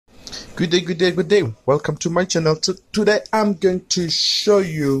Good day, good day, good day. Welcome to my channel. Today I'm going to show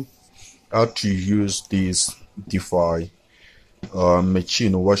you how to use this DEFY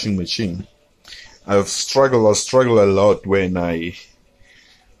washing machine. I've struggled a lot when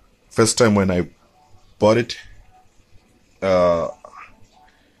first time when I bought it. I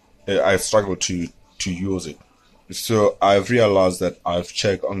struggled to use it. So I've realized that I've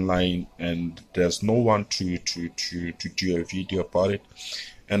checked online and there's no one to do a video about it.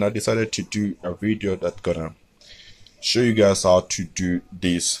 And I decided to do a video that's gonna show you guys how to do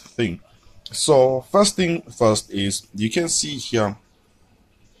this thing. So first thing first is you can see here,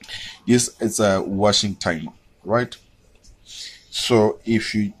 yes, it's a washing timer, right? So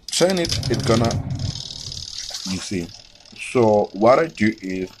if you turn it, it's gonna, you see. So what I do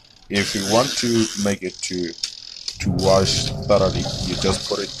is, if you want to make it to wash thoroughly, you just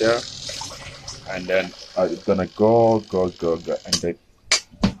put it there, and then it's gonna go,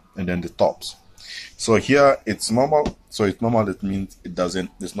 and then the tops. So here it's normal. So it's normal, that means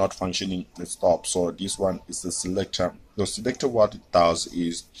it's not functioning, it stops. So this one is the selector. The selector, what it does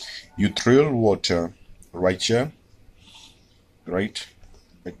is you drill water right here, right?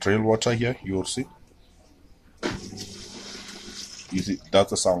 I drill water here, you'll see. You see, that's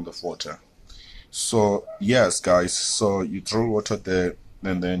the sound of water. So yes guys, so you drill water there,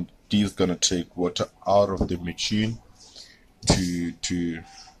 and then this is gonna take water out of the machine to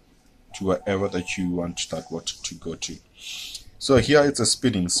wherever that you want that water to go to. So here it's a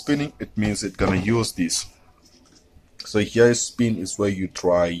spinning. It means it's gonna use this. So here spin is where you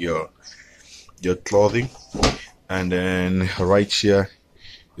dry your clothing, and then right here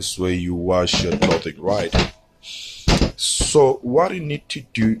is where you wash your clothing, right? So what you need to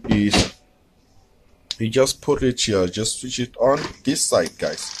do is you just put it here, just switch it on this side,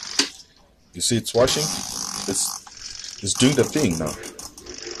 guys. You see it's washing, it's doing the thing now,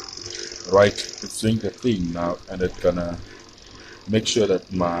 right? It's doing the thing now, and it's gonna make sure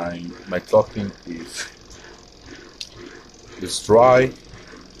that my clothing is dry,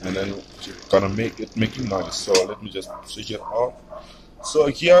 and then it's gonna making noise. So let me just switch it off. So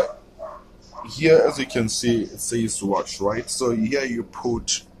here as you can see, it says wash, right? So here you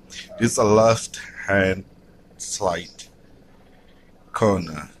put this left hand side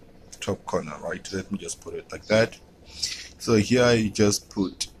corner, top corner, right? Let me just put it like that. So here you just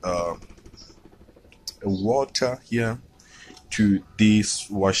put water here to this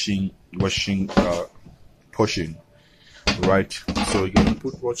washing portion, right? So you're gonna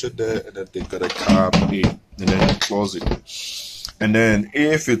put water there, and then they're gonna come in, and then close it. And then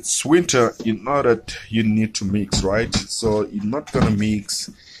if it's winter, you know that you need to mix, right? So you're not gonna mix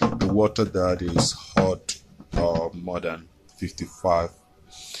the water that is hot or more than 55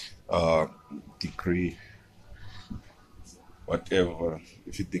 degree, whatever,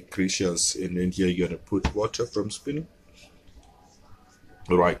 if it decreases. And then here you're gonna put water from spinning,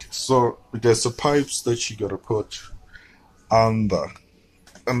 right? So there's the pipes that you gotta put under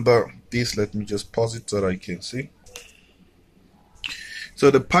this. Let me just pause it so that I can see. So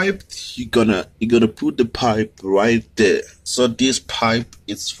the pipe, you're gonna put the pipe right there. So this pipe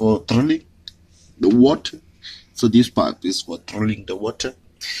is for drilling the water. So this pipe is for drilling the water,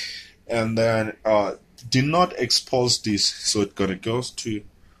 and then do not expose this. So it's gonna go to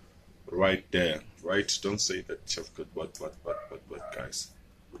right there, right? Don't say that you've got what, guys.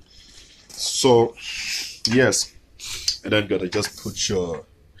 So yes, and then gotta just put your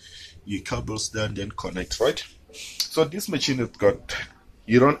cables there and then connect, right? So this machine has got,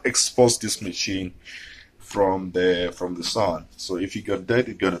 you don't expose this machine from the sun. So if you got that,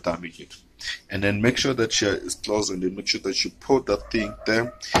 you're gonna damage it. And then make sure that here is closed, and then make sure that you put that thing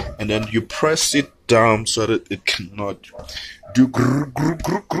there, and then you press it down so that it cannot do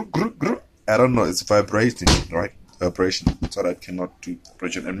I don't know, it's vibrating, right? Vibration, so that it cannot do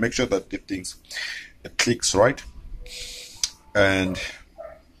vibration. And make sure that the things, it clicks, right? And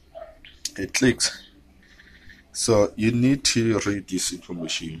it clicks. So you need to read this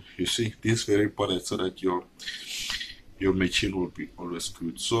information. You see, this is very important, so that your machine will be always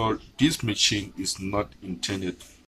good. So this machine is not intended